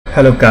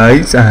Hello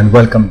guys, and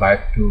welcome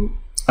back to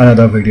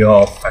another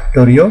video of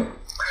Factorio.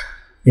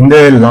 In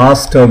the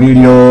last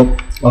video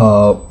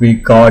we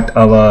got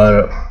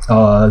our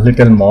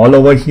little mall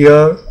over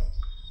here.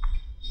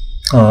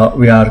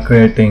 We are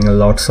creating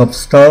lots of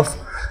stuff,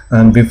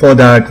 and before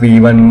that we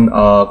even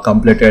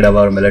completed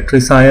our military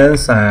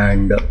science,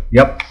 and we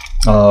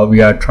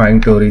are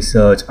trying to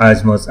research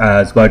as much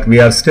as, but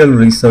we are still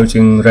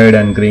researching red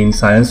and green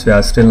science. We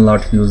are still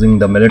not using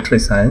the military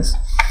science.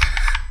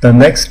 The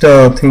next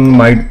thing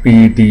might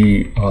be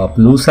the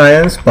blue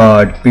science,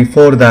 but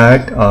before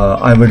that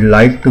I would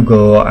like to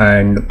go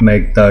and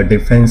make the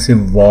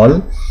defensive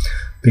wall,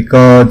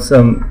 because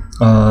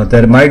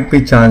there might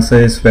be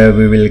chances where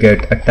we will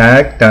get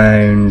attacked,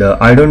 and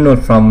I don't know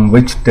from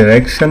which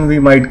direction we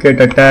might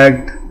get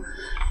attacked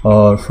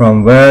or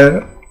from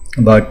where,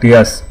 but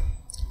yes,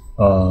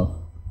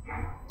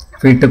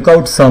 we took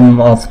out some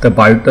of the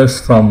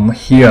biters from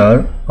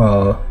here,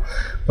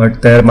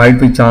 but there might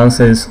be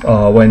chances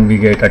when we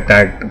get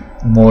attacked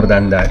more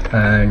than that.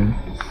 And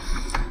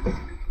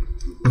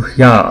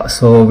yeah,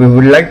 so we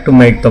would like to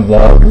make the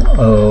wall,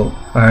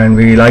 and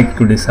we like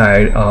to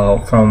decide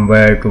from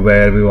where to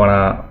where we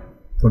wanna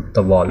put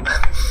the wall.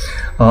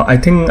 I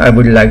think I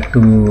would like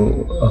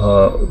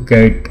to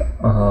get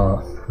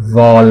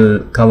wall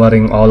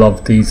covering all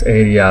of these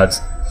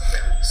areas.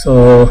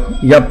 So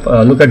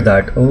look at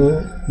that.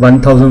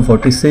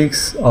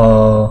 1046,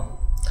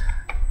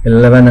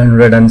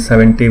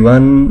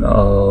 1171.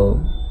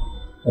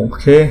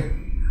 Okay,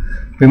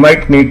 we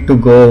might need to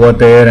go over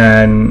there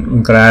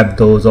and grab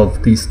those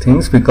of these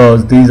things,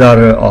 because these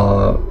are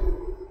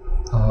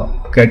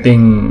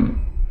getting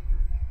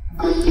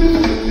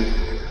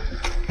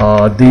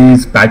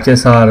these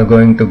patches are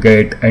going to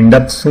end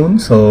up soon,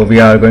 so we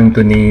are going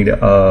to need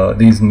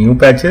these new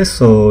patches.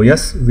 So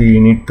yes, we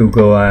need to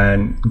go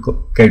and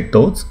get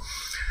those.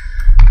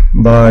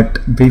 But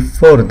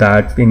before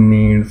that we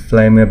need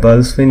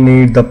flammables, we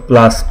need the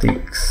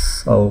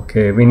plastics.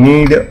 Okay, we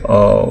need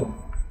the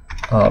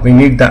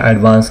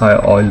advanced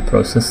oil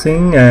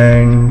processing,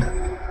 and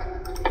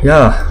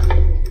yeah,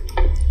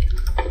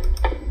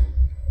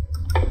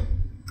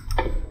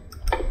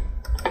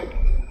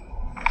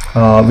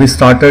 we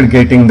started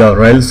getting the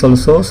rails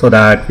also, so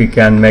that we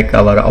can make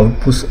our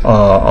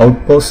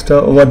outpost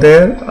over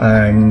there.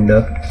 And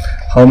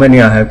how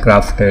many I have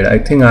crafted? I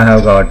think I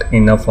have got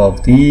enough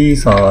of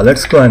these.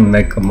 Let's go and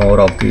make more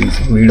of these.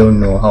 We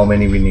don't know how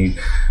many we need,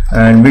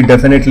 and we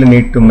definitely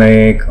need to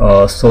make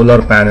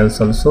solar panels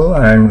also.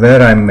 And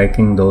where I'm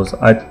making those,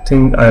 I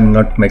think I'm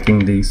not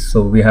making these,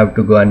 so we have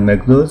to go and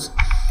make those.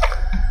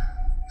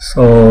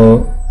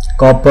 So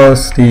copper,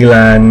 steel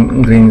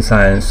and green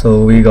science.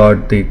 So we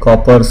got the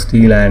copper,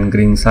 steel and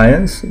green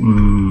science.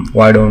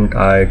 Why don't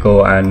I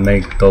go and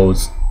make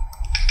those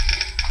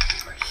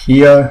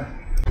here?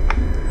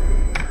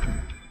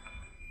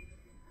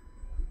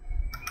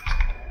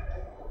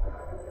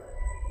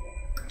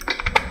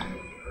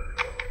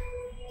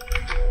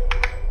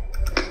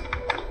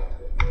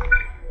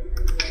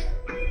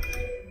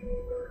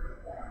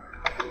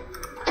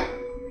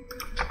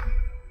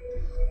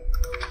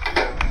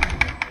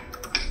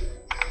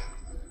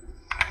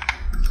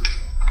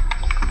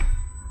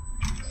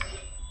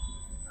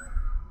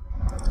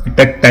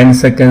 Take 10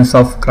 seconds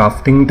of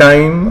crafting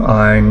time,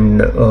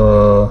 and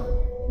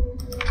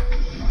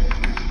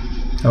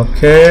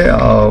okay,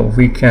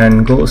 we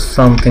can go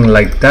something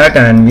like that,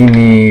 and we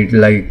need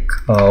like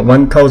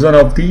 1000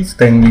 of these.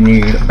 Then we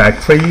need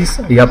batteries.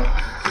 We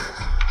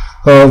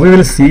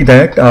will see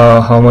that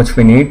how much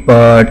we need,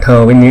 but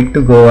we need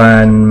to go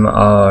and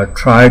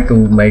try to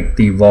make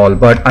the wall.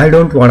 But I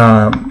don't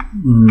wanna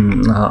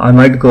I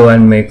might go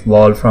and make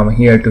wall from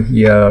here to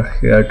here,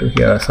 here to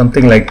here,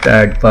 something like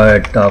that.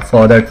 But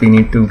for that we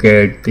need to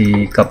get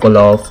the couple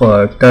of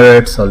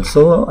turrets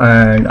also,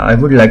 and I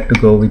would like to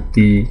go with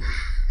the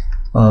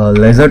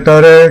laser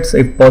turrets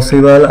if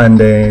possible, and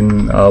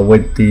then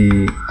with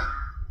the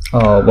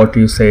what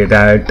you say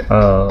that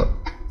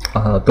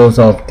those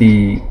of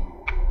the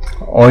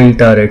oil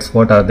turrets,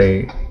 what are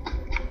they,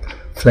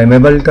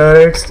 flammable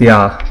turrets?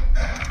 Yeah,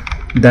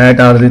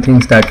 that are the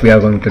things that we are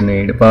going to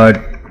need. But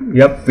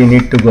yep, we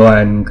need to go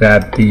and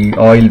grab the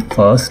oil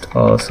first.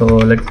 So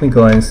let me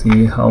go and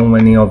see how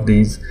many of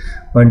these.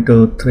 1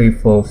 2 3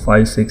 4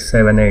 5 6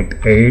 7 8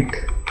 8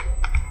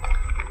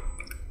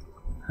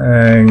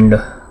 and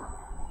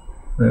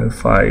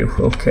 5.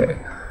 Okay,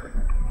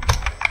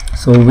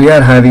 so we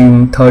are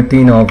having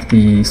 13 of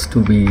these to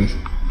be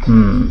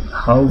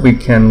how we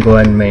can go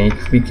and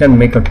make, we can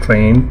make a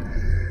train.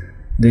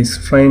 This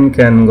train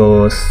can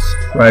go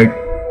right,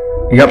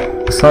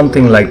 yep,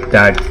 something like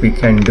that we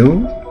can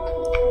do.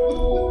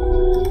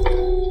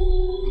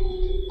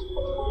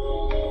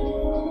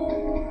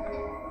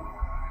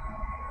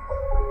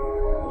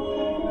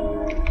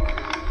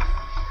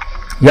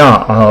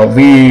 Yeah,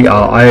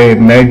 I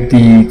made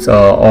these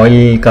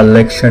oil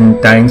collection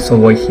tanks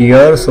over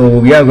here, so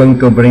we are going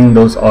to bring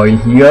those oil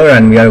here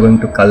and we are going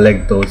to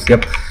collect those.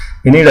 Yep,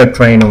 We need a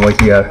train over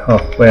here. Oh,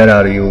 where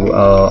are you?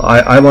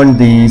 I want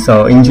these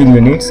engine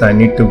units. I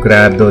need to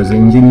grab those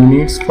engine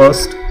units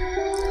first.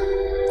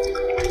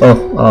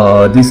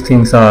 Oh, these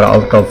things are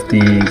out of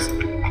these.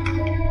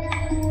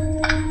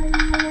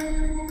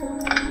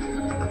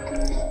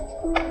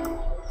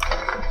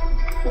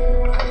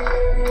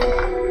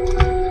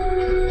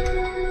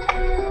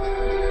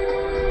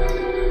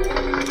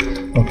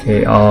 Okay,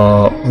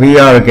 we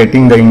are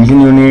getting the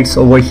engine units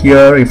over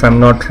here if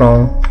I'm not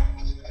wrong.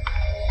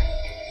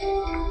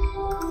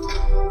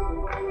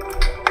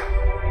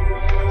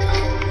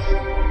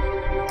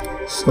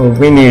 So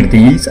we need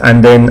these,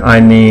 and then I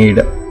need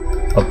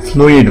a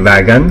fluid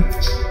wagon.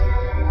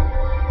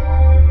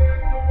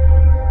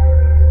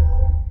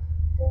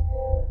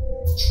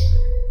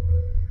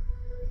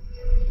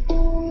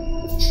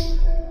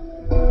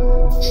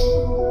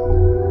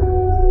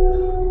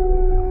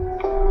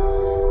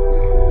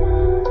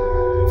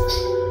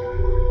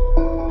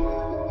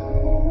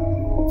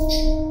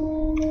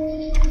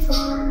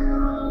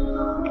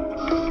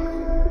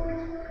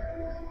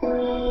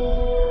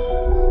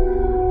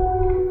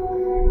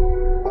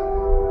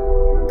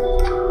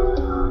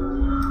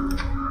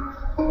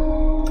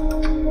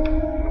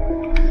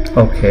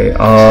 Okay,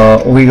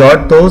 we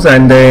got those,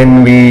 and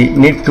then we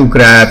need to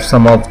grab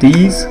some of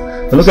these.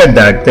 Look at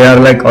that, they are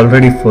like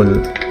already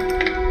full.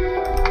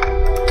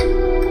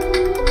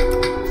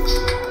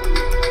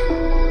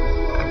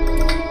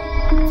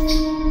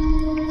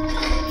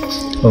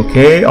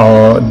 Okay,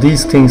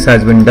 these things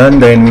has been done.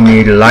 Then we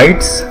need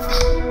lights.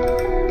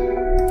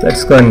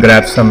 Let's go and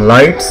grab some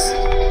lights.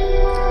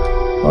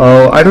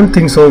 I don't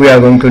think so we are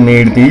going to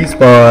need these,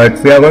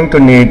 but we are going to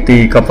need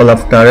the couple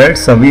of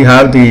turrets. So we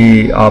have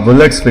the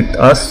bullets with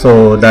us,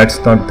 so that's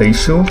not the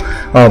issue.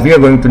 We are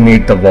going to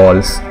need the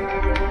walls.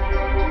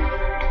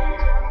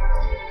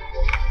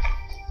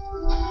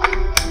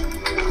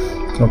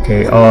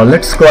 Okay,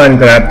 let's go and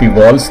grab the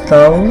walls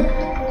now.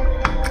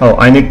 Oh,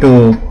 I need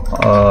to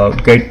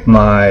get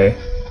my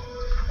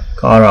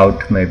car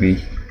out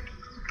maybe.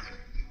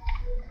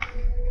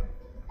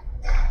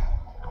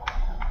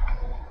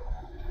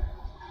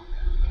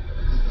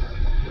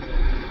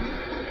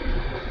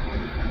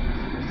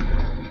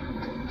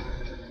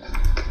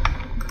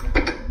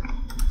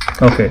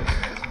 Okay,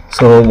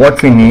 so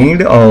what we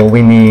need, let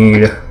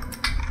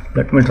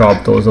me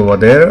drop those over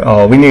there.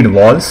 We need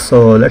walls,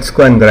 so let's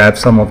go and grab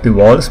some of the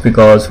walls,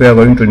 because we are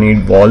going to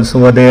need walls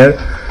over there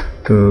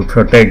to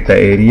protect the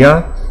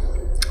area.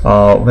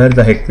 Where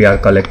the heck we are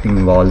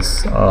collecting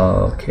walls?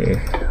 Okay,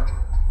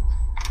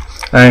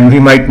 and we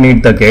might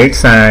need the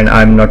gates, and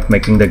I'm not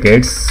making the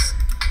gates.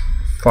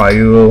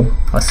 5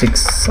 or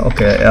 6.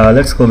 Okay,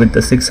 let's go with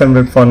the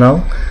 600 for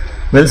now.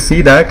 We'll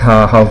see that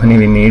how many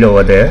we need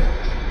over there.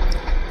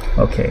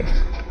 Okay,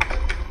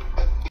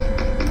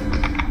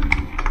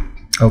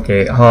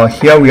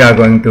 here we are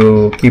going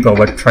to keep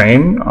our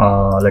train.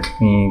 Let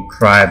me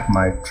grab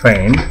my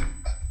train,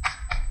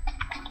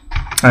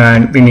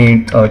 and we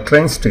need a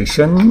train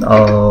station.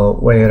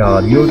 Where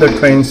are you, the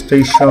train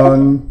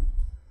station?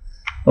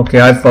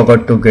 Okay, I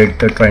forgot to get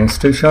the train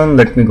station.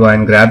 Let me go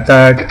and grab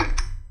that.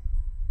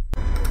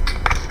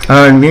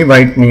 And we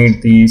might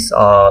need these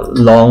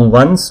long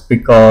ones,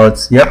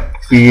 because yep,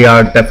 we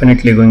are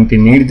definitely going to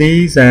need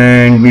these,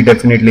 and we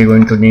definitely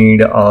going to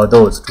need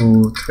those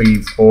 2,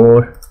 3,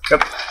 4.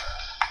 Yep.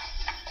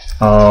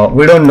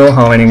 We don't know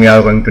how many we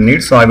are going to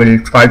need, so I will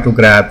try to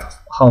grab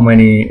how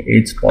many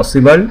it's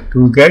possible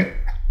to get.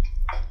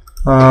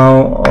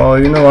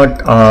 You know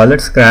what,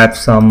 let's grab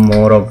some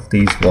more of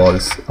these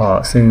walls,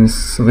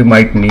 since we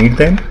might need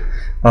them.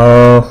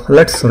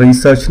 Let's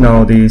research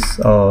now this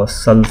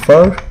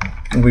sulfur.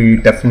 We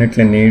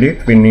definitely need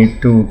it. We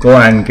need to go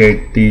and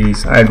get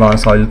these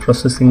advanced oil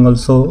processing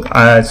also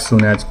as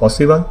soon as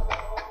possible.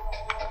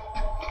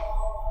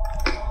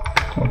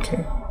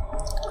 Okay,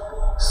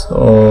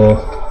 so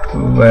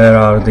where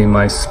are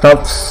my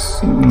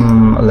stuffs?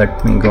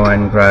 Let me go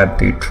and grab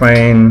the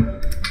train.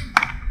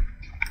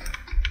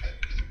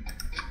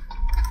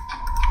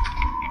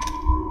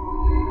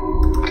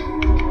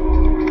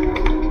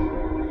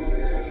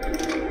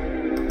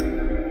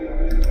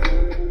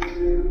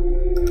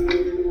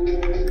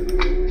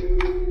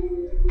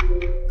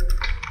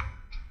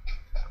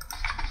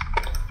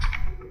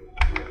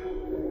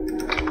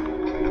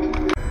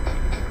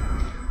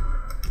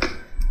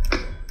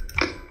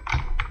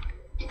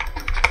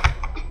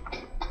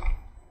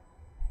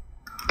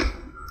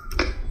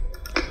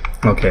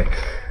 Okay,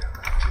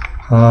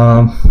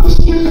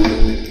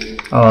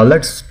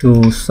 let's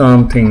do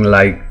something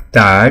like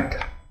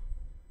that,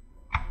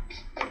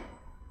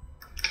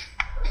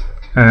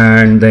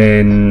 and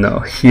then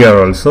here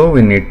also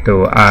we need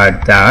to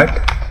add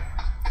that.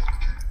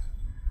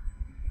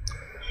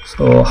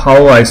 So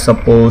how I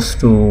supposed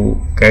to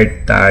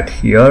get that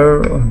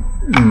here?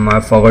 I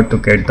forgot to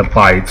get the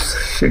pipes.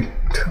 Shit.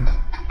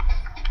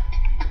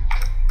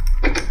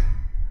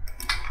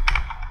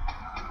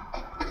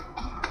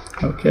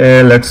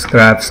 Okay, let's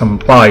grab some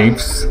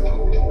pipes.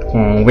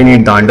 we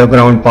need the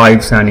underground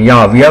pipes, and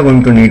yeah, we are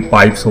going to need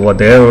pipes over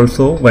there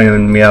also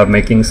when we are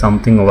making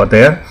something over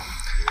there.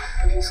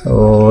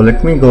 So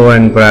let me go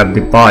and grab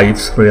the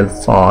pipes real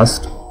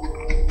fast.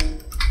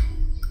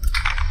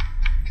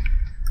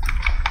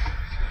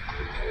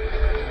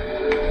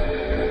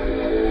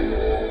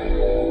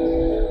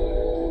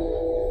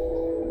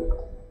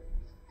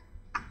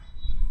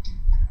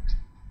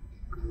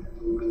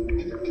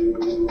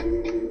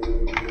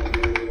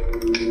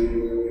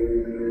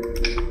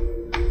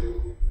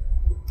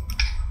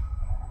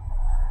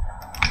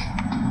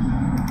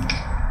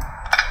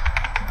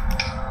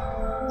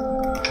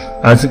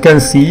 As you can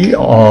see,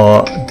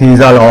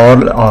 these are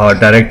all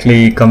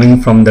directly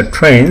coming from the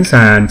trains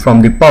and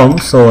from the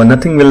pump, so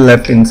nothing will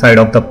left inside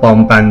of the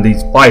pump and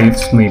these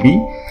pipes maybe.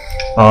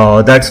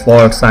 That's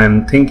what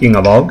I'm thinking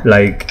about,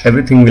 like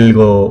everything will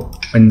go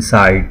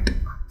inside.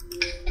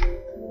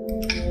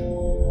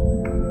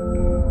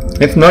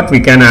 If not, we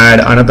can add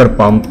another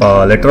pump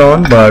later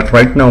on, but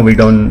right now we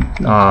don't,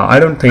 I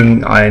don't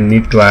think I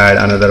need to add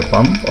another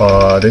pump.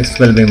 This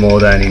will be more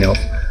than enough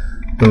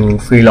to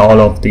fill all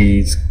of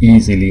these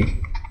easily.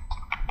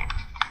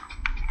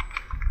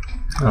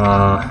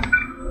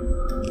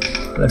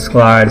 Let's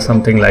go add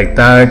something like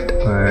that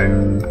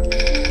and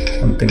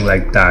something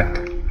like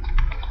that.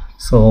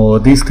 So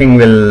these things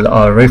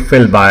will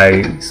refill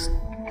by,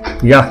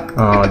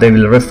 yeah, they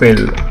will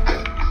refill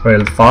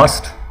real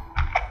fast.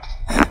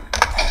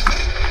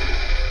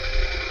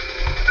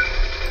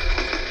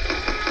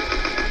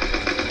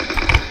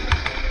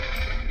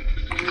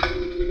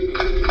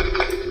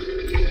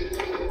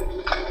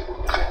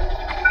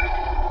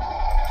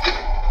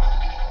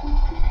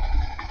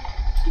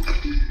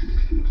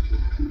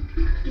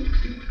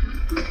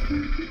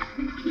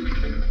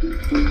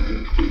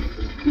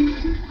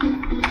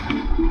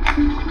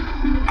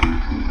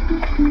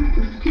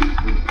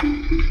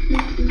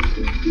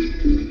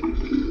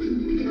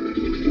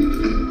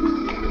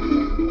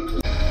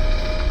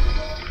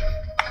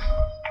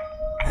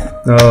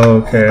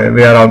 Okay,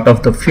 we are out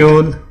of the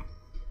fuel.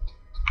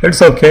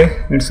 It's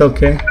okay, it's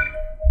okay.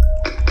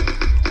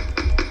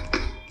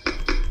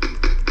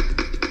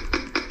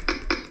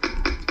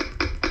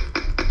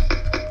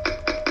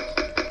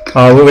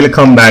 We will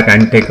come back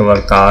and take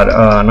our car,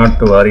 not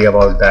to worry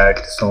about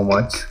that so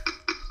much.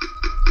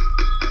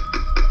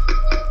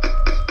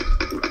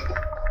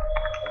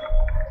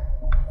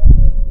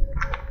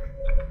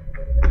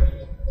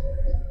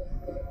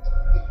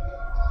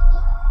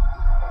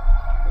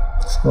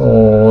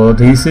 So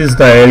this is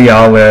the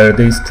area where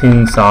these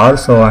things are,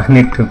 so I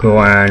need to go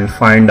and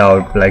find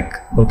out, like,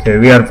 okay,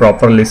 we are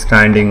properly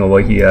standing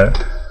over here.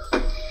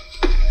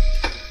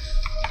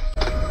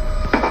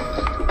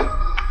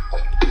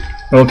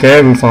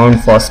 Okay, we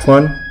found first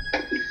one.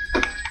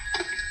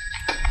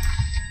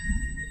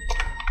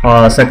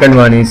 Second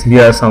one is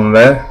here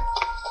somewhere.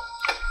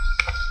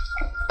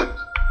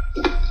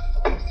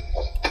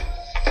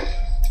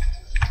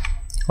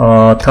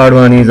 Third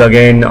one is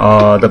again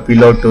the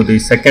pillow to the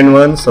second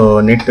one, so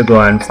need to go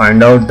and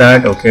find out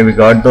that. Okay, we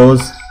got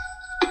those.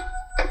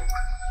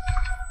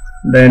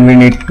 Then we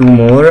need two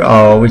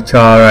more which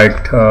are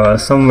at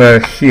somewhere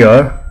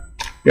here.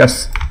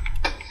 Yes.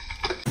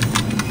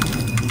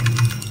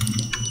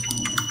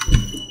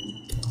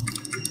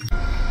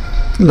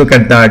 Look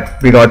at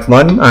that, we got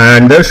one,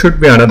 and there should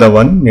be another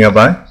one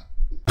nearby.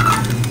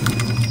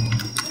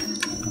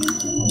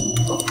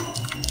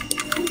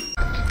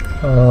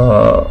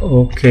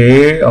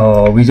 Okay,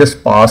 we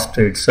just passed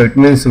it, so it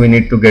means we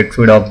need to get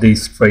rid of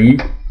these three.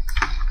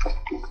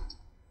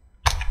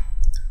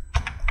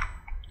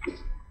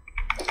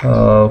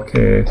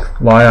 Okay,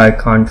 why I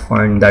can't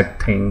find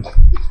that thing?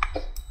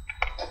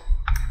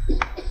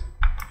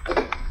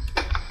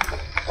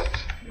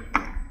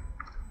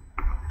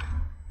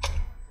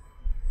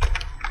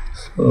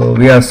 So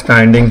we are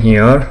standing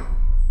here,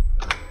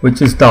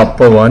 which is the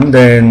upper one,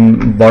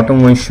 then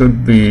bottom one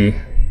should be.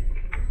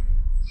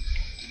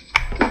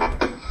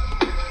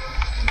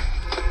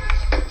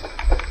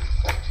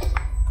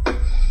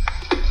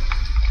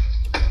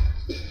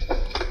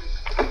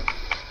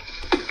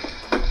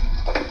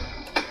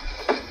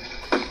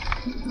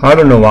 I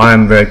don't know why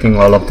I'm breaking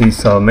all of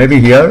these. Maybe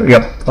here.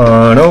 Yep.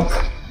 Nope.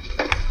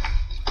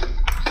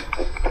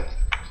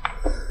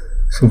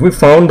 So we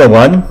found the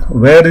one.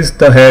 Where is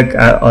the heck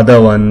other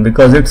one?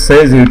 Because it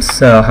says it's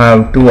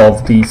have two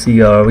of these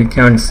here. We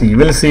can't see.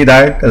 We'll see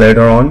that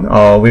later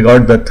on. We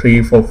got the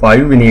 3, 4,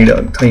 5. We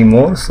need 3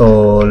 more.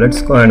 So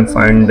let's go and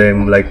find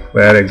them. Like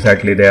where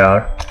exactly they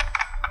are.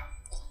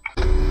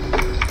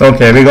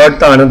 Okay, we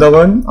got another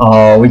one,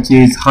 which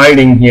is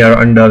hiding here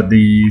under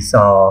these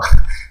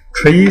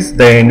trees.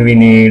 Then we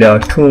need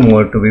 2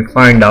 more to be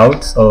find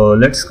out, so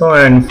let's go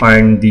and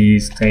find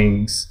these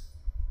things.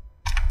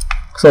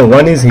 So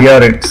one is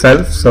here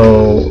itself,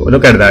 so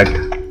look at that,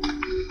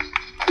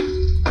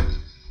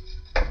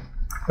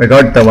 we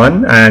got the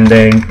one, and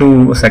then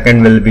 2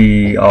 second will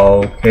be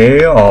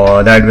okay,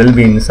 or that will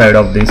be inside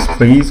of these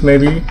trees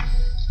maybe.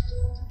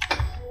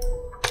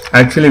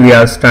 Actually we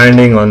are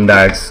standing on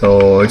that,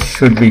 so it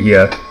should be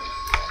here.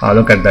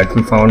 look at that,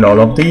 we found all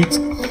of these.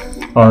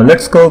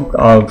 Let's go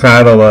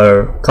grab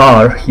our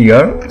car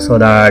here so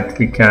that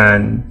we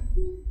can,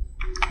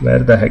 where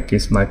the heck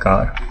is my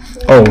car?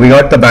 Oh, we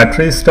got the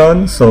batteries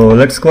done, so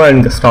let's go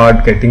and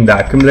start getting the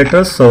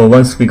accumulators. So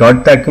once we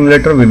got the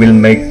accumulator, we will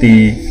make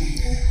the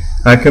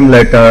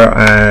accumulator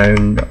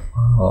and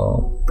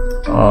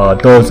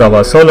those are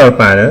our solar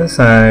panels,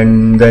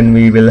 and then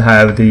we will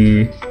have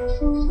we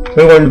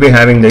won't be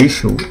having the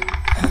issue.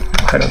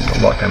 I don't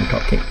know what I'm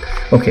talking.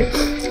 Okay,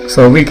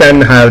 so we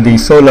can have the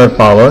solar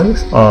power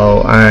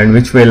and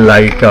which will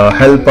like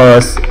help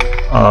us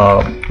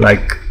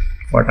like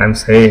what I'm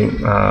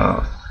saying,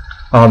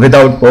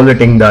 without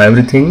polluting the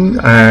everything.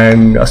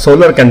 And a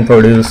solar can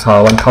produce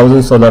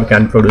 1000 solar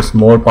can produce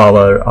more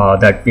power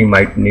that we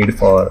might need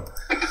for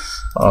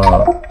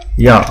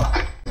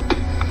yeah.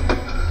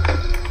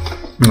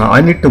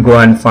 I need to go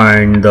and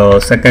find the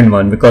second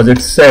one because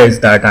it says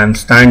that I'm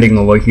standing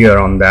over here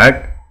on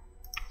that.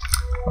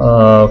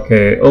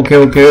 Okay,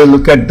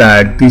 look at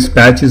that. This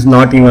patch is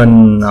not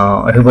even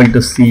able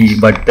to see,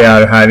 but they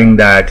are having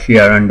that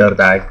here under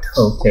that.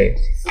 Okay,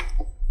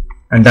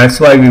 and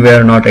that's why we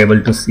were not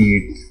able to see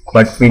it,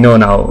 but we know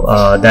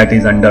now that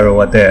is under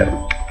over there.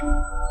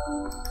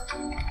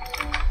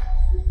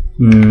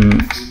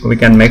 We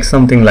can make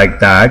something like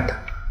that.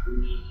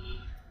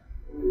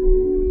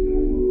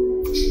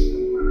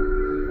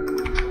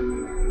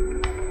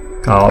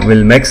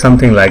 We'll make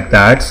something like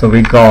that. So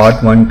we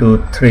got 1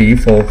 2 3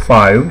 4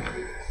 5,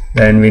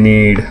 then we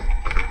need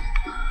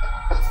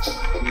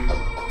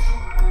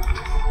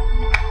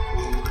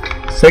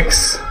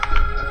 6,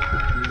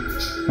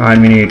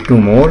 and we need 2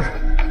 more,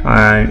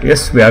 and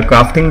yes, we are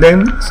crafting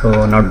them,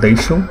 so not the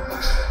issue.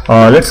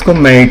 Let's go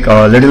make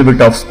a little bit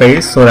of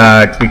space so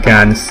that we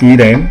can see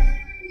them,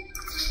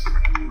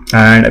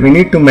 and we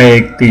need to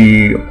make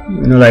the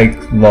like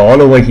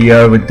wall over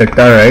here with the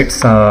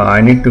turrets.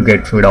 I need to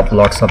get rid of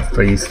lots of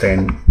trees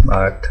then,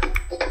 but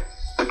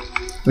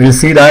we'll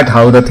see that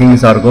how the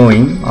things are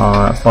going.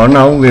 For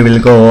now we will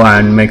go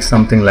and make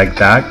something like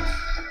that.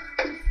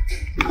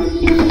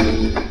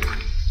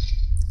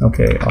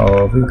 Okay,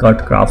 we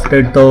got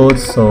crafted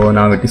those, so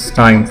now it is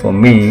time for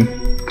me.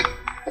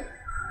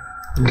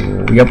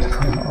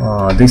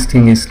 Yep, this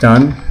thing is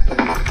done.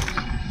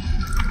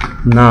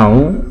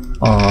 Now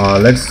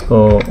let's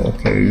go.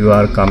 Okay, you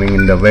are coming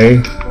in the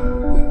way.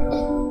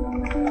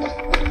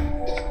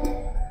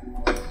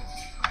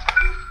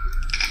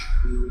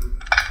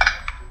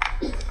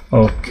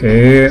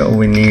 Okay,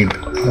 we need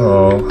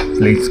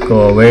please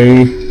go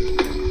away.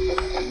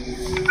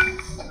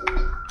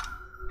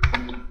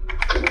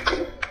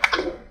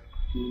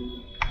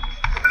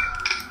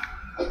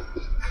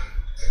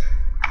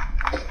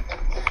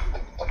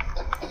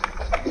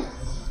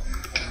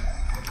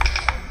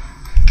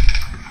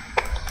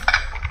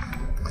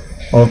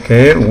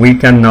 Okay, we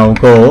can now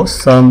go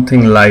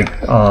something like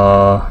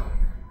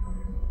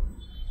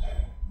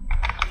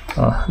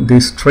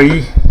this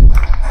tree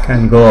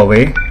can go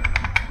away.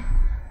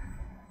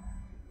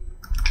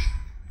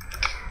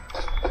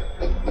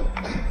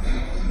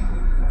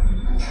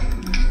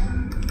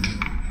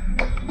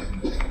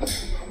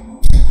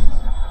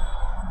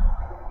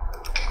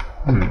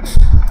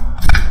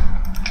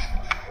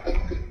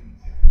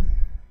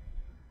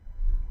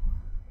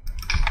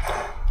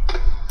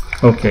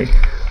 Okay,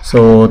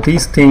 so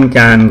this thing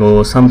can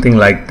go something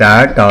like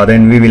that.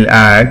 Then we will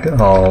add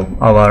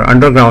our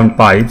underground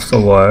pipes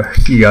over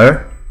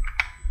here,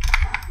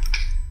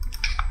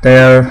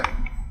 there,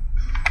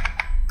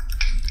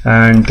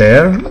 and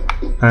there,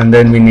 and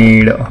then we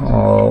need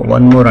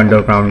one more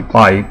underground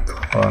pipe.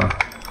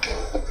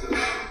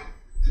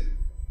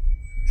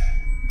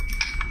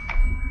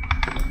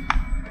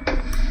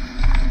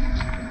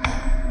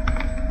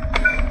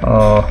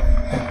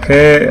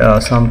 Okay,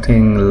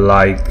 something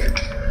like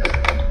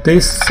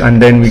this,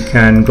 and then we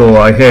can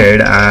go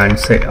ahead and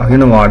say, you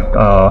know what,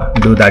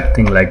 do that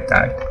thing like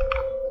that.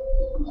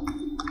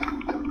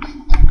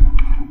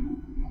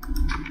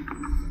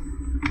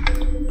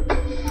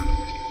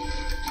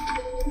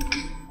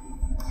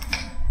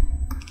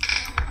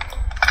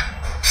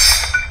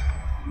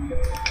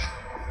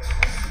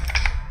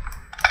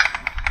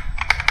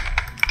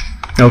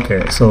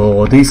 Okay,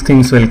 so these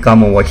things will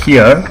come over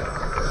here.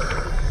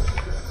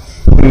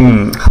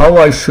 How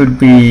I should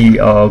be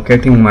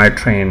getting my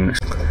train?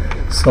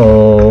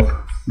 So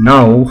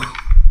now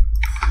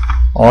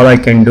all I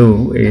can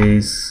do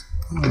is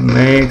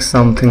make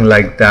something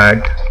like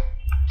that.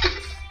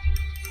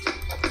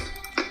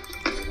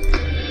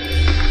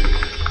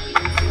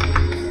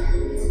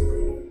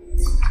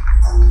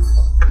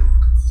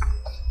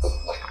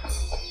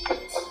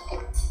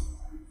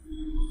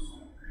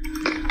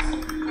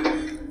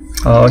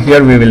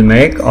 Here we will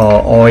make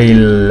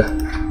oil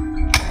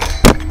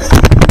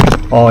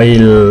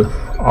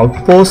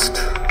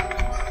outpost.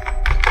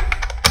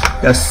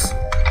 Yes,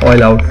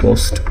 oil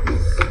outpost.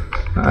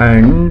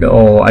 And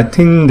I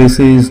think this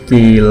is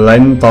the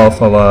length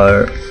of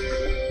our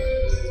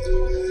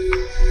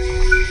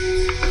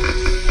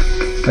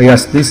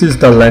yes, this is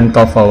the length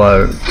of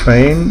our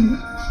train.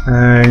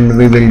 and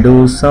we will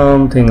do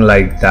something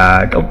like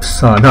that.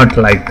 Oops, not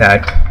like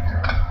that.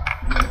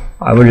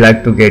 I would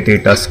like to get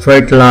it a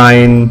straight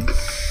line.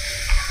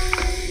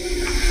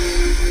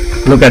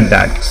 Look at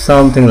that,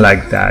 something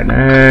like that.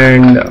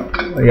 And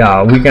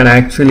yeah, we can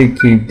actually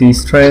keep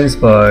these trains,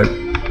 but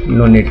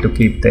no need to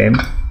keep them.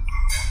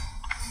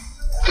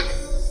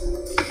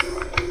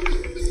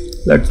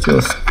 Let's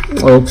just,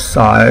 oops,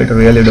 I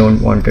really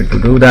don't wanted to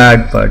do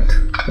that, but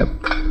yep.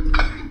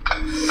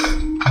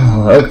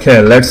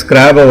 Okay, let's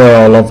grab over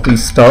all of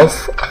this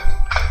stuff.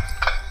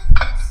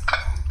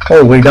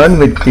 Oh, we're done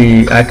with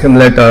the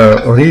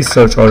accumulator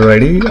research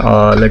already.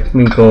 Let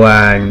me go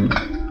and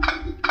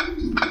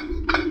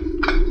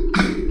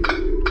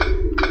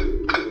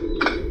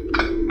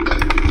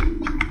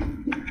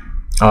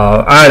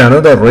add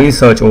another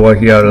research over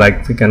here.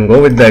 Like, we can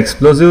go with the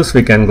explosives,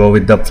 we can go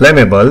with the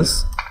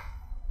flammables.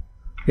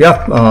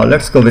 Yeah,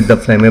 let's go with the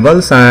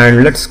flammables,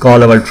 and let's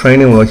call our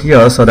training over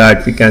here so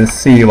that we can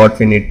see what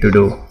we need to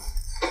do.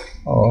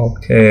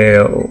 Okay,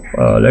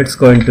 let's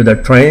go into the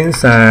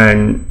trains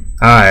and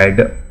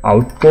add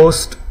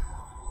outpost.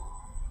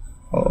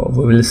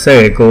 We will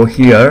say go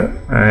here,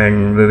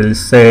 and we will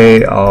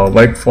say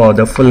wait for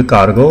the full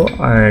cargo,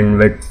 and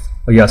wait,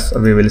 yes,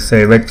 we will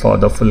say wait for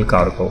the full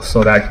cargo,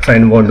 so that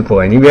train won't go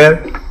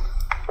anywhere.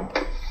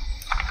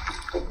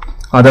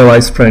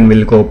 Otherwise train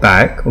will go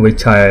back,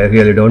 which I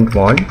really don't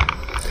want.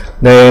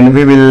 Then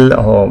we will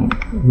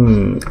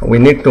we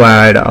need to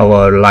add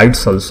our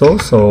lights also,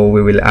 so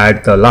we will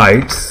add the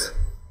lights.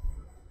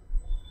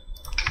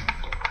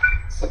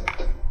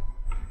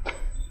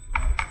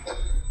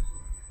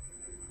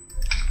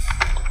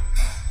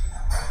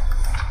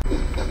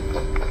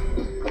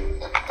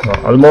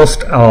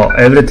 Almost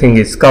everything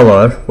is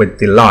covered with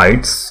the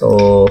lights.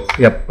 So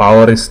yep,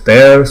 power is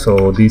there,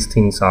 so these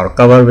things are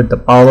covered with the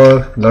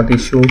power, not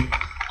issue.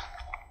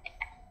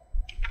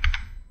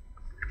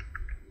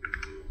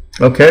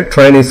 Okay,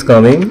 train is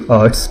coming.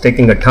 It's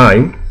taking a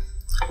time.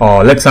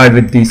 Let's add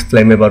with these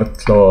flamethrower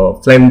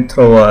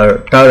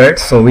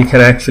turrets, so we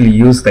can actually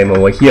use them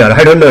over here.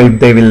 I don't know if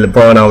they will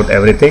burn out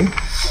everything.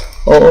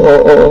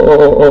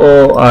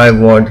 I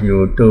want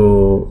you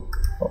to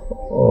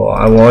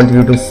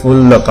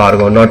fill the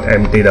cargo, not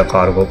empty the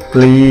cargo.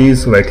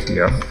 Please wait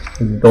here.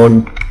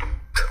 Don't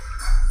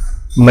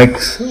make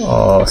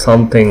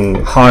something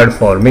hard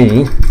for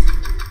me.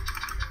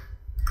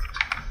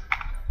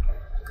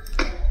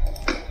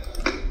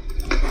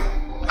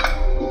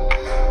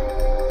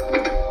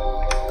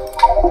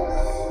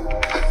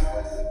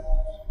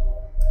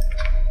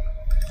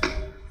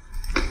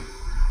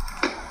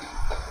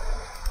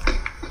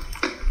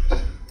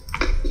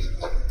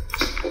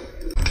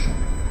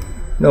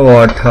 You know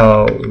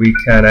what, we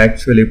can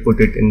actually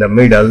put it in the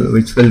middle,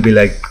 which will be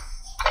like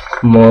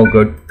more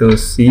good to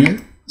see,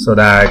 so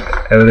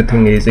that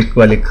everything is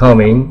equally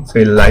coming,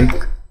 feel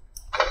like.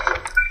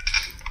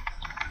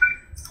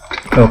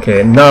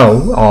 Okay,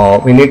 now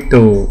we need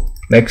to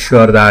make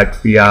sure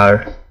that we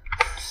are,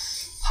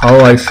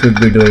 how I should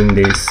be doing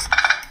this.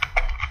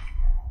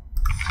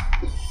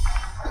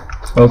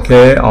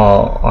 Okay,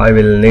 I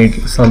will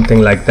need something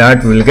like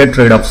that. We'll get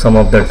rid of some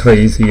of the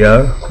trees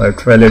here, but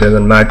it really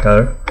doesn't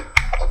matter.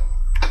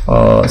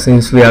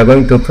 Since we are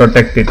going to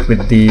protect it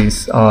with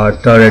these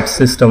turret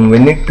system, we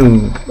need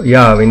to,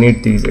 yeah, we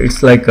need these.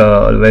 It's like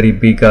a very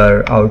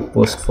bigger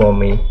outpost for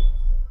me.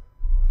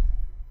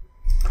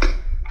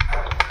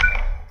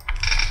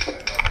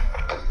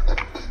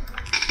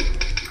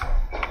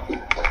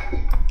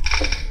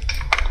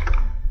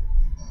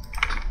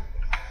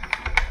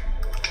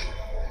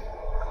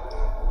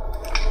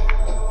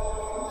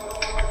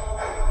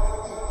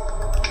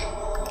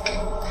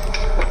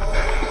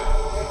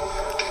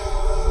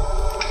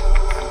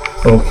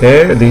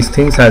 Okay, these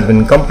things has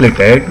been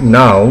completed.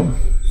 Now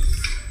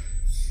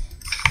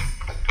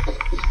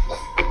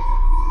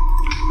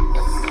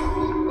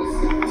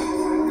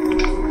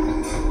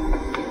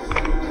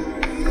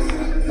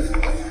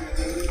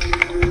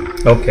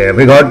okay,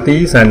 we got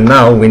these, and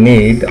now we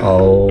need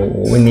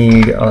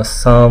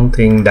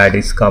something that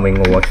is coming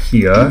over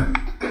here.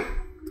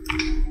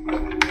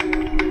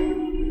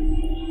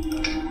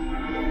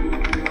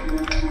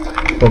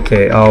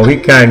 Okay, we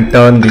can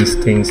turn these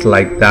things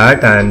like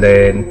that, and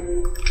then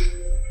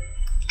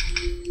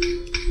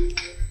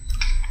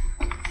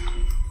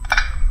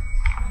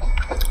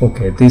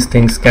okay, these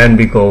things can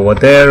be go over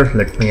there.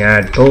 Let me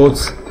add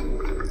those.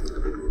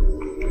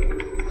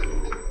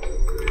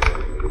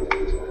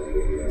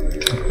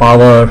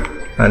 Power,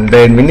 and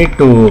then we need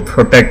to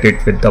protect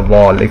it with the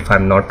wall, if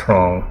I'm not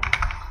wrong,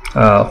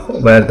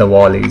 where the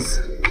wall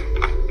is.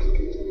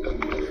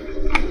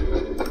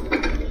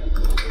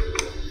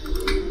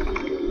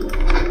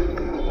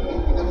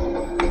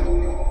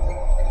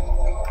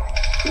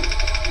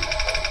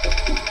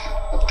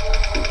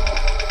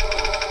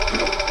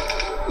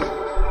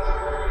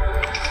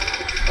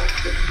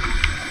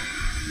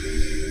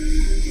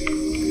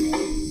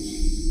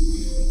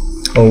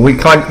 We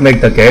can't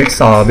make the gates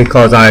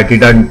because I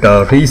didn't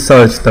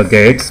research the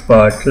gates,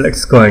 but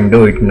let's go and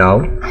do it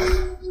now.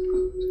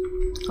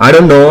 I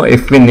don't know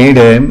if we need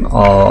them.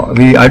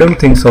 I don't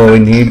think so we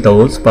need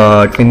those,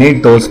 but we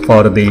need those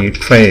for the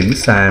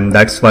trails, and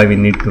that's why we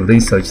need to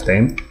research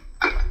them.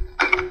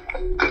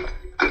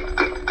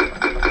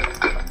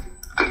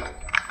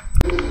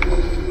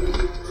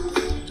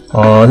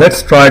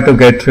 Let's try to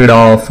get rid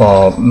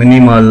of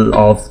minimal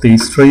of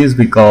these trees,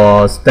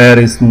 because there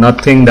is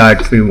nothing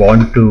that we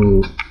want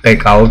to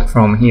take out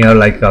from here.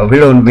 Like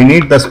we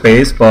need the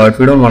space, but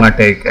we don't want to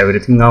take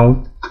everything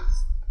out.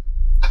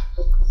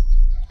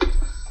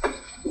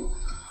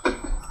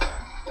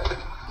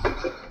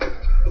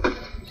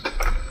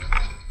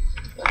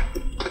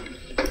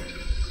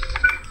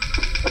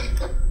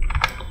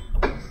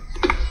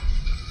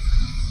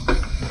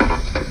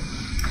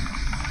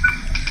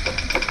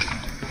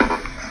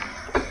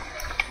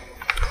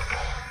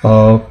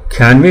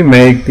 Can we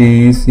make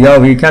these? Yeah,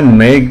 we can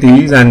make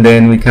these, and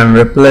then we can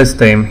replace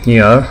them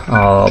here,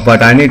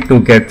 but I need to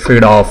get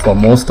rid of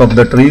most of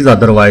the trees,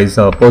 otherwise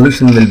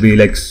pollution will be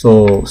like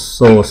so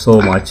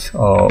much,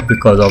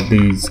 because of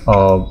these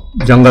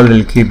jungle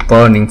will keep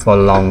burning for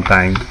a long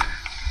time.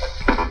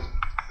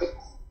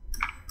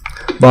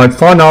 But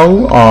for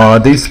now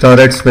these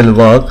turrets will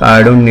work.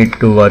 I don't need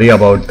to worry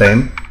about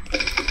them.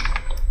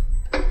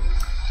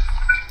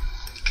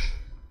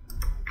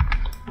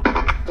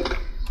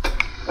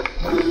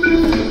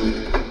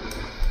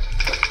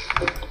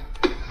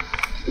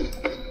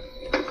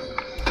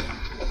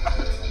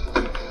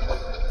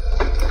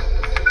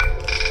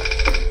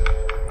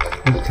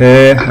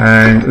 Okay,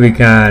 and we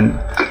can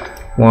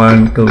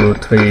 1 2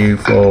 3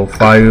 4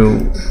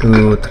 5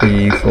 2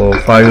 3 4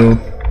 5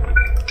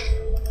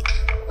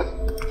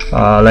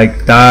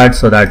 like that,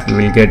 so that we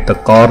will get the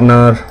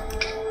corner.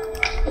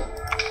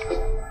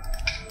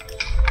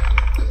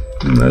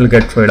 We'll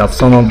get rid of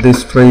some of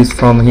these trees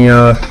from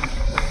here,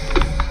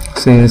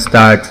 since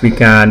that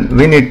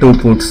we need to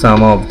put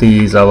some of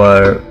these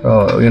our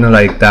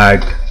like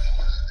that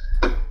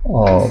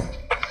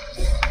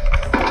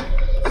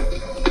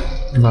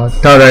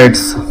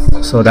turrets,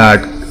 so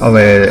that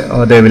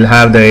they will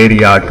have the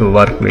area to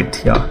work with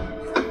here.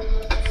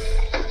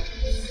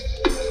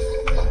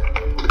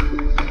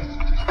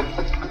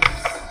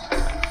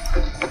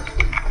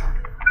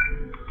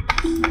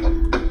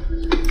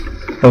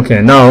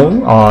 Okay,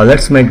 now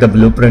let's make the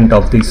blueprint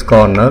of this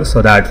corner,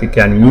 so that we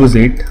can use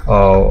it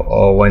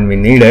when we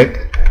need it.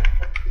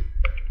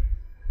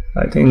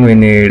 I think we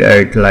need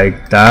it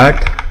like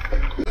that.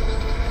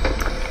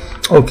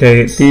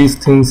 Okay, these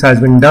things has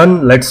been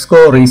done. Let's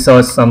go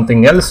research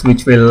something else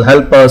which will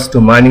help us to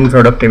mining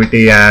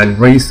productivity and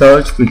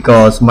research,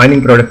 because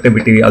mining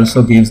productivity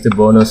also gives the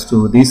bonus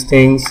to these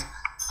things.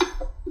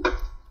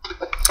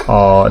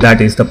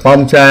 That is the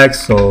pump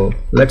jacks. So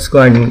let's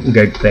go and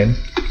get them.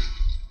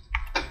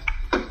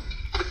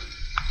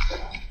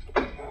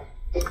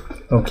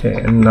 Okay,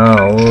 and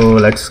now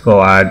let's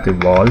go add the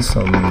walls.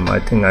 I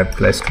think I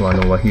placed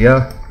one over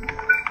here.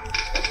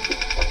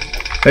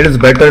 It is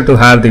better to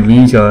have the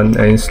vision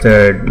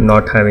instead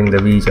not having the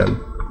vision.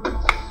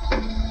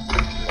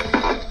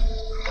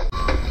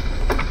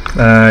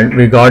 And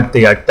we got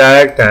the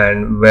attack,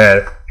 and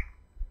where?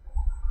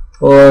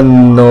 Oh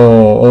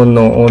no, oh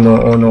no, oh no,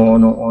 oh no, oh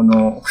no, oh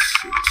no.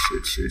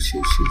 Shit.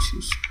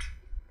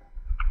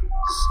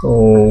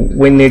 So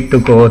we need to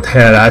go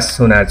there as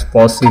soon as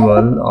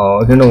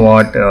possible. You know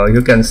what,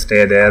 you can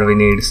stay there. We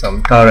need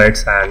some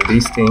turrets and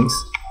these things.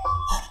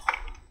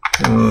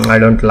 I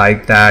don't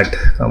like that.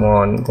 Come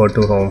on, go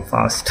to home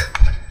fast.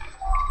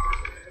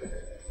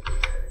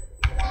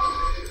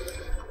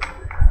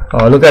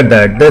 Look at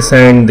that. They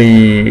send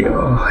the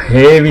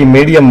heavy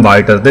medium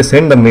biter. They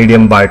send the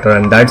medium biter,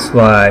 and that's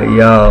why,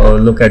 yeah,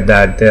 look at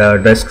that. They are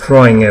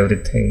destroying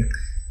everything.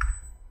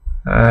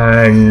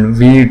 And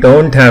we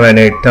don't have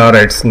any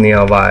turrets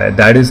nearby.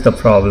 That is the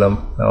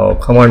problem. Oh,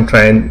 come on,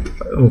 train.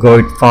 Go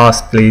it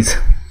fast, please.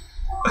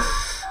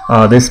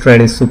 This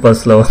train is super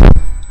slow.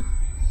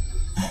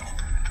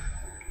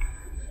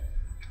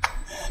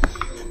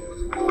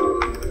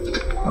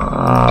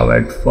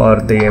 Wait for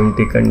the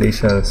empty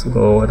conditions.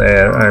 Go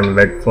there and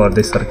wait for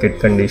the circuit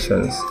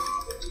conditions.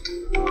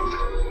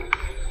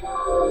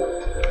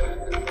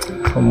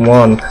 Come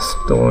on,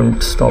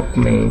 don't stop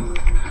me.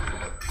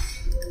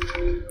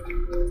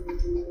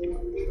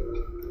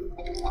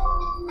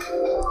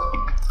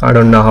 I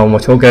don't know how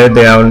much. Okay,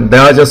 they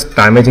are just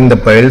damaging the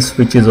belts,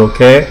 which is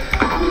okay.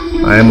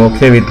 I am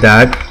okay with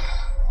that.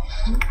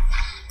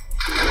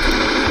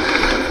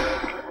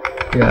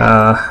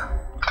 Yeah.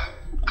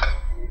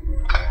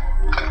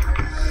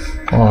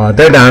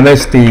 They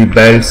damaged the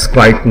belts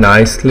quite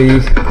nicely.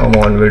 Come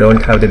on, we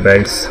don't have the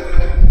belts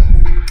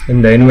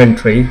in the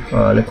inventory.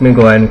 Let me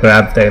go and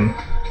grab them.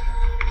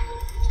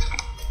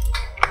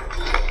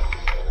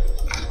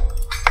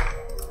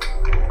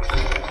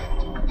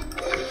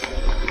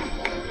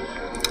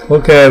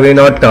 Okay, we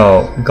not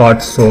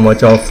got so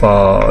much of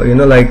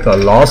like a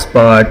loss,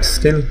 but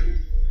still.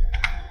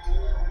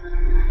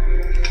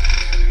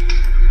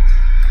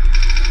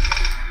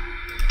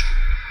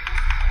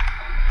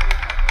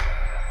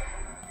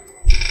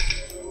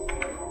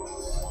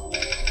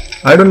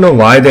 I don't know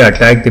why they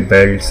attack the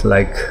belts.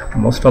 Like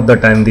most of the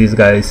time these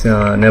guys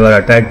never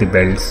attack the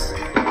belts.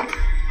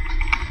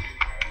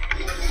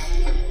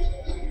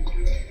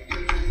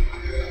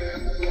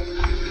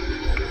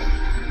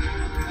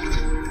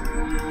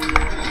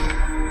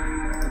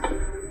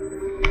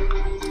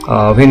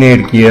 We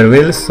need gear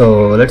wheels,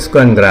 so let's go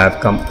and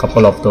grab a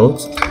couple of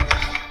those.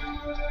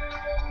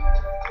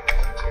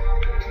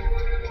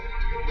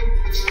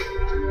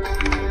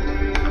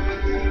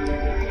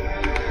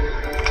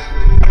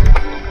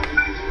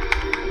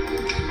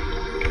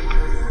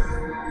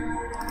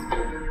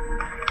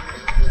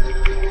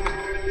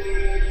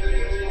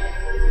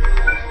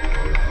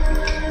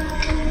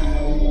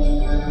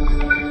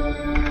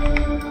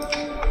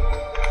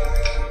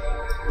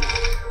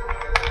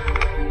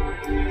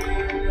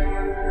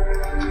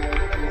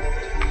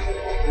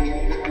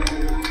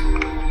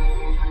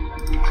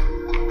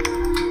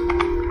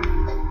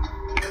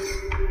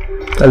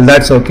 Well,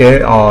 that's okay,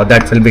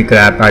 that will be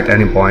grabbed at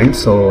any point,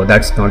 so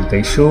that's not the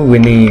issue. We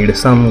need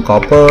some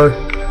copper,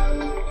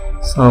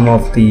 some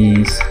of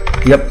these,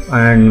 yep,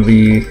 and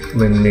we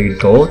will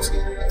need those.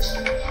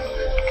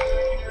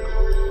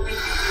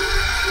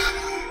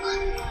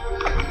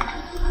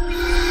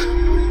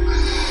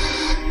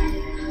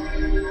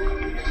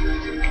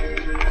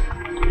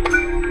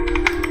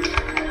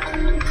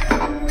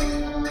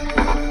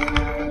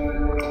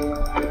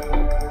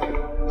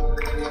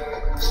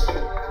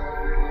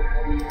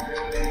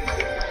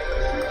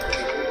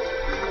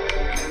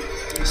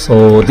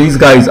 So these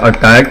guys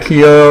attack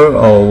here,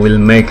 will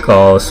make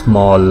a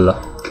small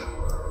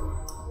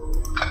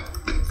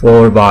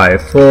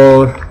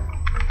 4x4.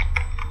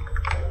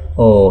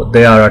 Oh,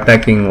 they are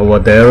attacking over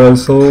there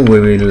also. We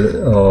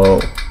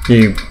will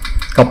keep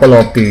couple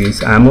of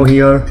these ammo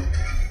here.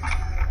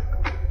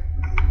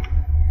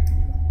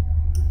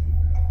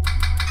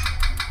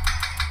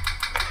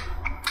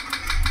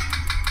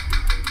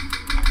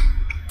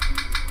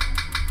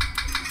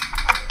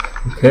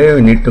 Okay,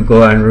 we need to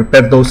go and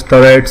repair those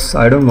turrets.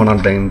 I don't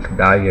want them to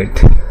die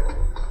yet.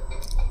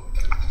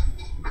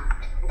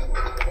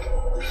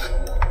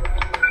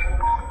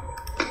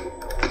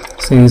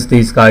 Since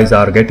these guys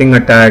are getting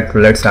attacked,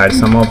 let's add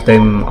some of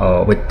them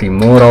with the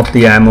more of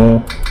the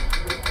ammo.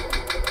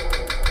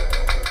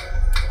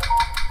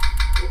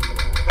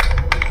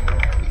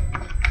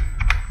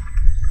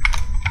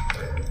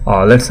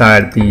 Let's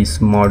add these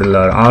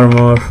modular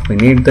armor. We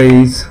need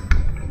these.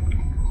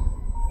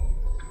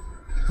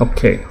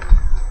 Okay.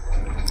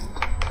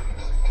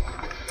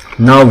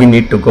 Now we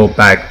need to go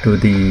back to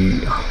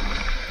the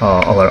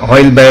our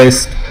oil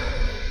base.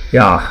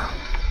 Yeah,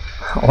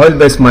 oil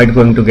base might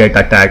going to get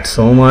attacked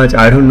so much,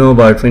 I don't know,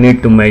 but we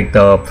need to make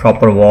the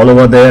proper wall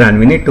over there, and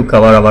we need to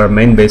cover our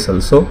main base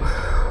also.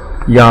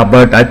 Yeah,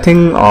 but I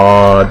think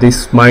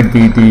this might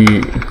be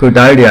the good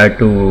idea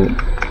to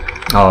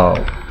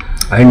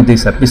end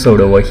this episode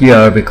over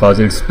here, because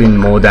it's been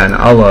more than an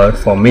hour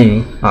for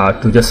me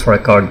to just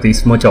record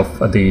this much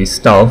of the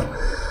stuff.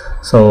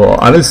 So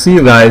I will see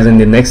you guys in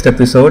the next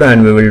episode,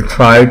 and we will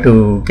try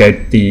to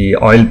get the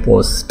oil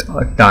post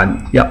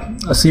done. Yeah,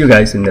 I'll see you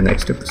guys in the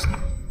next episode.